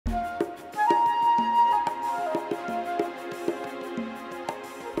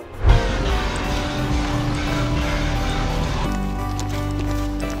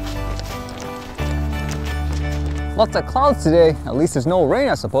Lots of clouds today. At least there's no rain,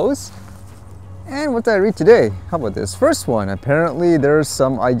 I suppose. And what did I read today? How about this first one? Apparently there's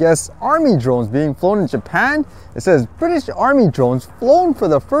some, I guess, army drones being flown in Japan. It says British army drones flown for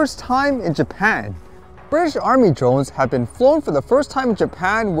the first time in Japan. British army drones have been flown for the first time in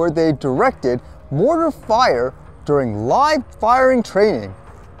Japan, where they directed mortar fire during live firing training.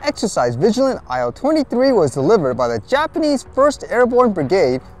 Exercise Vigilant IL-23 was delivered by the Japanese 1st Airborne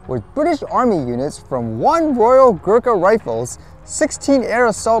Brigade with British Army units from 1 Royal Gurkha Rifles, 16 Air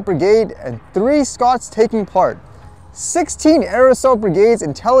Assault Brigade, and 3 Scots taking part. 16 Air Assault Brigade's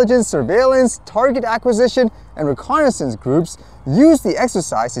intelligence, surveillance, target acquisition, and reconnaissance groups used the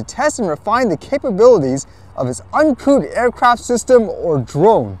exercise to test and refine the capabilities of its uncrewed aircraft system, or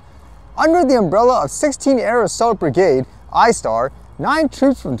drone. Under the umbrella of 16 Air Assault Brigade, ISTAR, 9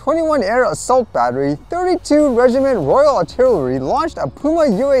 troops from 21 Air Assault Battery, 32 Regiment Royal Artillery launched a Puma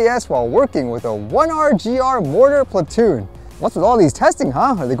UAS while working with a 1RGR mortar platoon. What's with all these testing,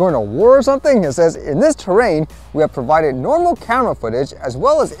 huh? Are they going to war or something? It says, in this terrain, we have provided normal camera footage as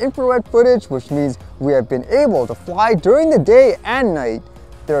well as infrared footage, which means we have been able to fly during the day and night.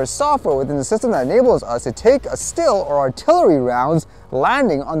 There is software within the system that enables us to take a still or artillery rounds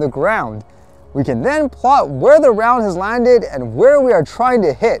landing on the ground. We can then plot where the round has landed and where we are trying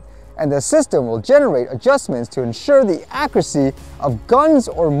to hit, and the system will generate adjustments to ensure the accuracy of guns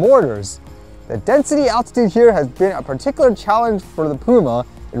or mortars. The density altitude here has been a particular challenge for the Puma.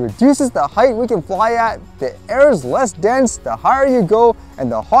 It reduces the height we can fly at, the air is less dense the higher you go, and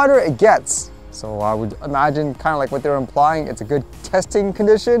the hotter it gets. So I would imagine, kind of like what they're implying, it's a good testing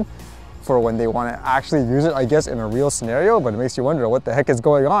condition for when they want to actually use it, I guess, in a real scenario, but it makes you wonder what the heck is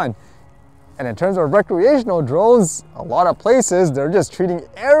going on. And in terms of recreational drones, a lot of places, they're just treating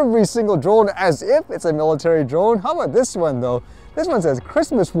every single drone as if it's a military drone. How about this one though? This one says,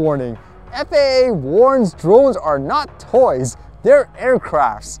 Christmas warning. FAA warns drones are not toys, they're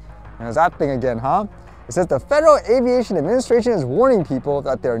aircrafts. And there's that thing again, huh? It says the Federal Aviation Administration is warning people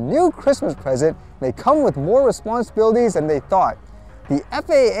that their new Christmas present may come with more responsibilities than they thought. The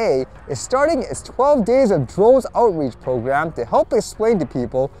FAA is starting its 12 Days of Drones outreach program to help explain to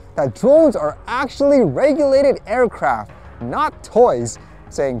people that drones are actually regulated aircraft, not toys,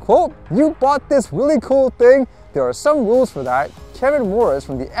 saying, quote, you bought this really cool thing, there are some rules for that, Kevin Morris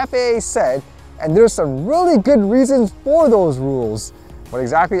from the FAA said, and there's some really good reasons for those rules. What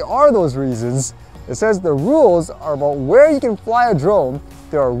exactly are those reasons? It says the rules are about where you can fly a drone,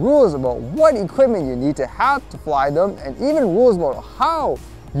 there are rules about what equipment you need to have to fly them, and even rules about how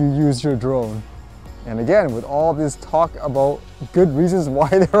you use your drone. And again, with all this talk about good reasons why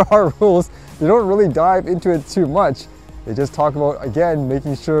there are rules, they don't really dive into it too much. They just talk about, again,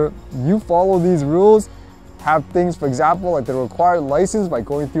 making sure you follow these rules, have things, for example, like the required license by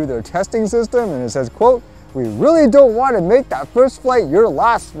going through their testing system, and it says, quote, we really don't want to make that first flight your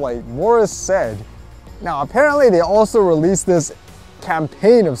last flight, Morris said. Now, apparently they also released this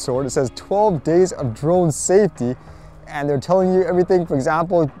campaign of sort. It says 12 Days of Drone Safety, and they're telling you everything, for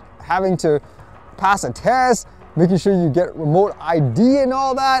example, having to pass a test, making sure you get remote ID and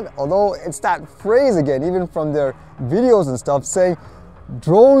all that. Although it's that phrase again, even from their videos and stuff, saying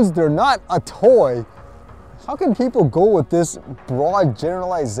drones, they're not a toy. How can people go with this broad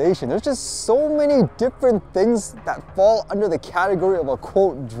generalization? There's just so many different things that fall under the category of a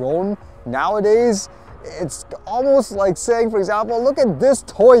quote drone nowadays. It's almost like saying, for example, look at this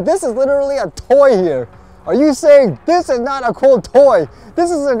toy. This is literally a toy here. Are you saying this is not a cool toy?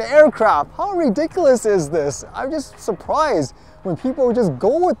 This is an aircraft. How ridiculous is this? I'm just surprised when people just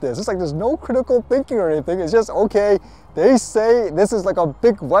go with this. It's like there's no critical thinking or anything. It's just, okay, they say this is like a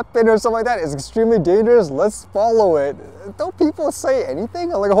big weapon or something like that. It's extremely dangerous. Let's follow it. Don't people say anything?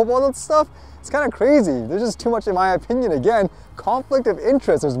 Like a whole bunch of stuff? It's kind of crazy. There's just too much, in my opinion. Again, conflict of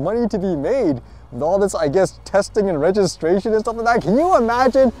interest. There's money to be made with all this, I guess, testing and registration and stuff like that. Can you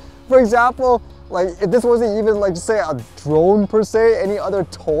imagine, for example, like if this wasn't even like, say, a drone per se, any other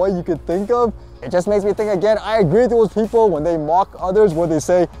toy you could think of? It just makes me think again, I agree with those people when they mock others, where they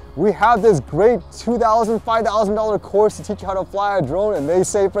say, we have this great $2,000, $5,000 course to teach you how to fly a drone, and they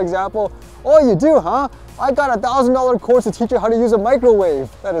say, for example, oh, you do, huh? I got a $1,000 course to teach you how to use a microwave.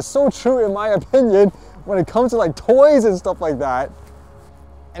 That is so true in my opinion when it comes to like toys and stuff like that.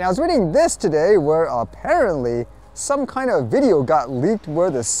 And I was reading this today where apparently some kind of video got leaked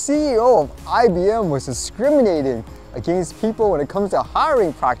where the CEO of IBM was discriminating against people when it comes to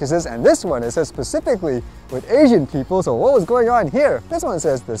hiring practices, and this one, it says specifically with Asian people. So what was going on here? This one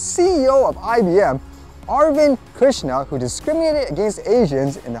says the CEO of IBM, Arvind Krishna, who discriminated against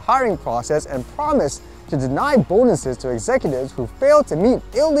Asians in the hiring process and promised to deny bonuses to executives who failed to meet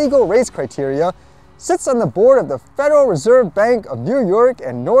illegal race criteria, sits on the board of the Federal Reserve Bank of New York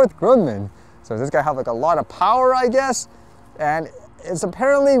and North Grumman. So this guy have like a lot of power, I guess. And it's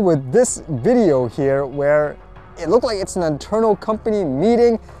apparently with this video here where it looked like it's an internal company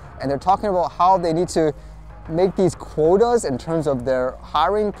meeting and they're talking about how they need to make these quotas in terms of their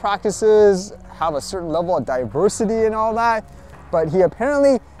hiring practices, have a certain level of diversity and all that. But he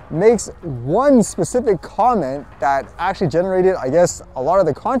apparently makes one specific comment that actually generated, I guess, a lot of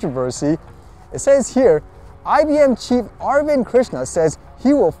the controversy. It says here, IBM chief Arvind Krishna says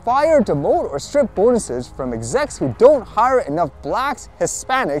he will fire, demote, or strip bonuses from execs who don't hire enough blacks,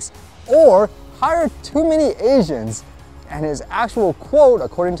 Hispanics, or hire too many Asians. And his actual quote,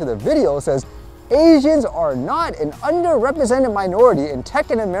 according to the video, says, "Asians are not an underrepresented minority in tech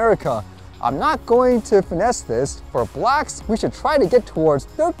in America. I'm not going to finesse this. For blacks, we should try to get towards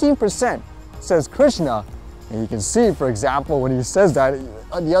 13%, says Krishna." And you can see, for example, when he says that,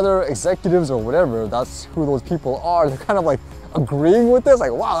 the other executives or whatever, that's who those people are, they're kind of like agreeing with this.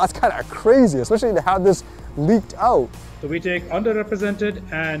 Like, wow, that's kind of crazy, especially to have this leaked out. So we take underrepresented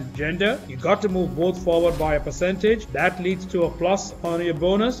and gender. You got to move both forward by a percentage. That leads to a plus on your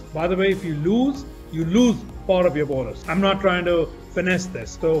bonus. By the way, if you lose part of your bonus. I'm not trying to finesse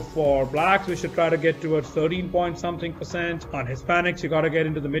this. So for blacks, we should try to get towards 13 point something percent. On Hispanics, you got to get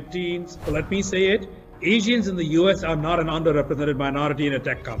into the mid-teens. So let me say it. Asians in the US are not an underrepresented minority in a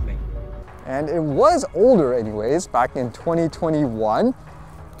tech company. And it was older anyways, back in 2021.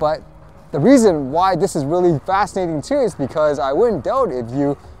 But the reason why this is really fascinating too is because I wouldn't doubt if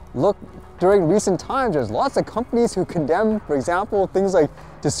you look during recent times, there's lots of companies who condemn, for example, things like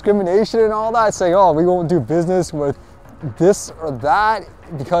discrimination and all that, saying, oh, we won't do business with this or that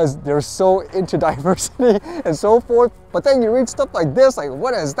because they're so into diversity and so forth. But then you read stuff like this, like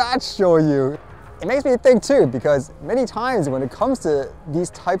what does that show you? It makes me think too, because many times when it comes to these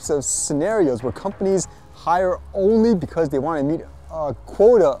types of scenarios where companies hire only because they want to meet a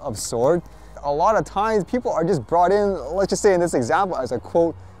quota of sort, a lot of times people are just brought in, let's just say in this example, as a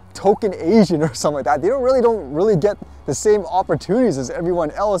quote, token Asian or something like that. They don't really get the same opportunities as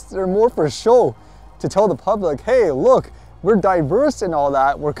everyone else. They're more for show to tell the public, hey, look, we're diverse and all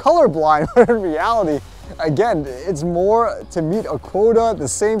that, we're colorblind. But in reality, again, it's more to meet a quota. The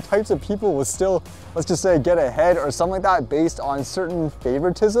same types of people will still, let's just say, get ahead or something like that based on certain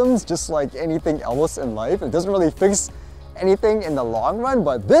favoritisms, just like anything else in life. It doesn't really fix anything in the long run,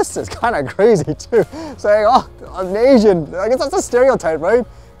 but this is kind of crazy too. Saying, oh, an Asian, I guess that's a stereotype, right?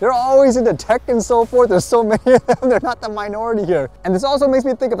 They're always into tech and so forth. There's so many of them. They're not the minority here. And this also makes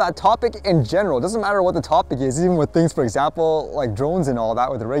me think of that topic in general. It doesn't matter what the topic is, even with things, for example, like drones and all that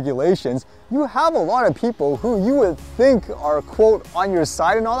with the regulations. You have a lot of people who you would think are, quote, on your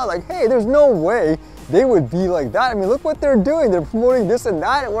side and all that. Like, hey, there's no way they would be like that. I mean, look what they're doing. They're promoting this and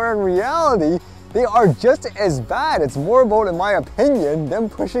that, where in reality, they are just as bad. It's more about, in my opinion, them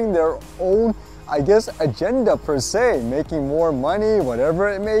pushing their own, I guess, agenda per se, making more money, whatever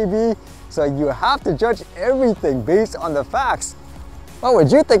it may be. So you have to judge everything based on the facts. What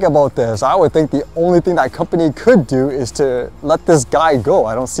would you think about this? I would think the only thing that company could do is to let this guy go.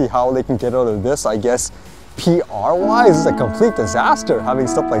 I don't see how they can get out of this, I guess, PR-wise. It's a complete disaster having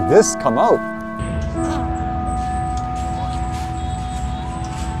stuff like this come out.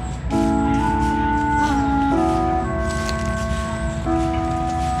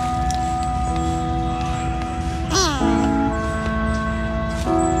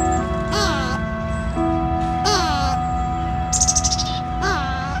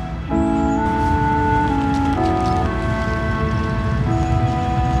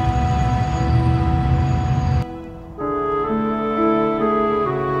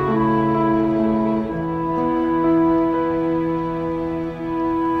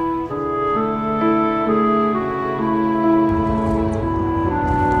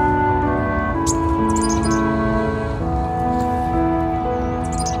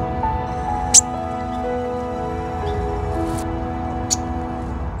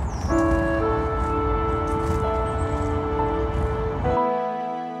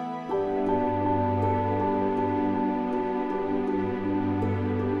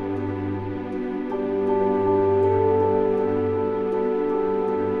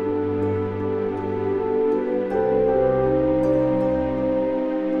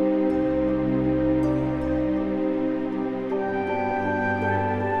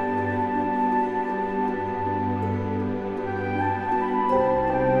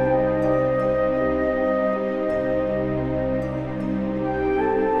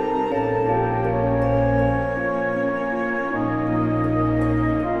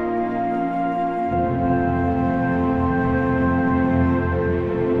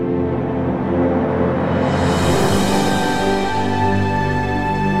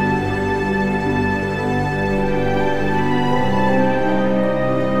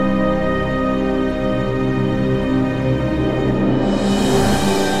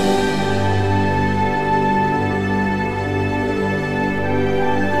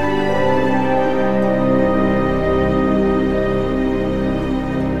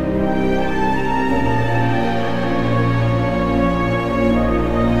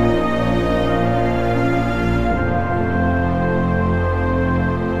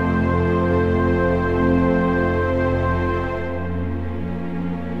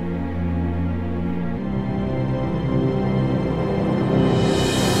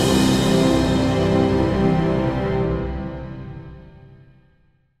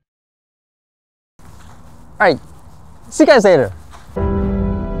 Alright, see you guys later.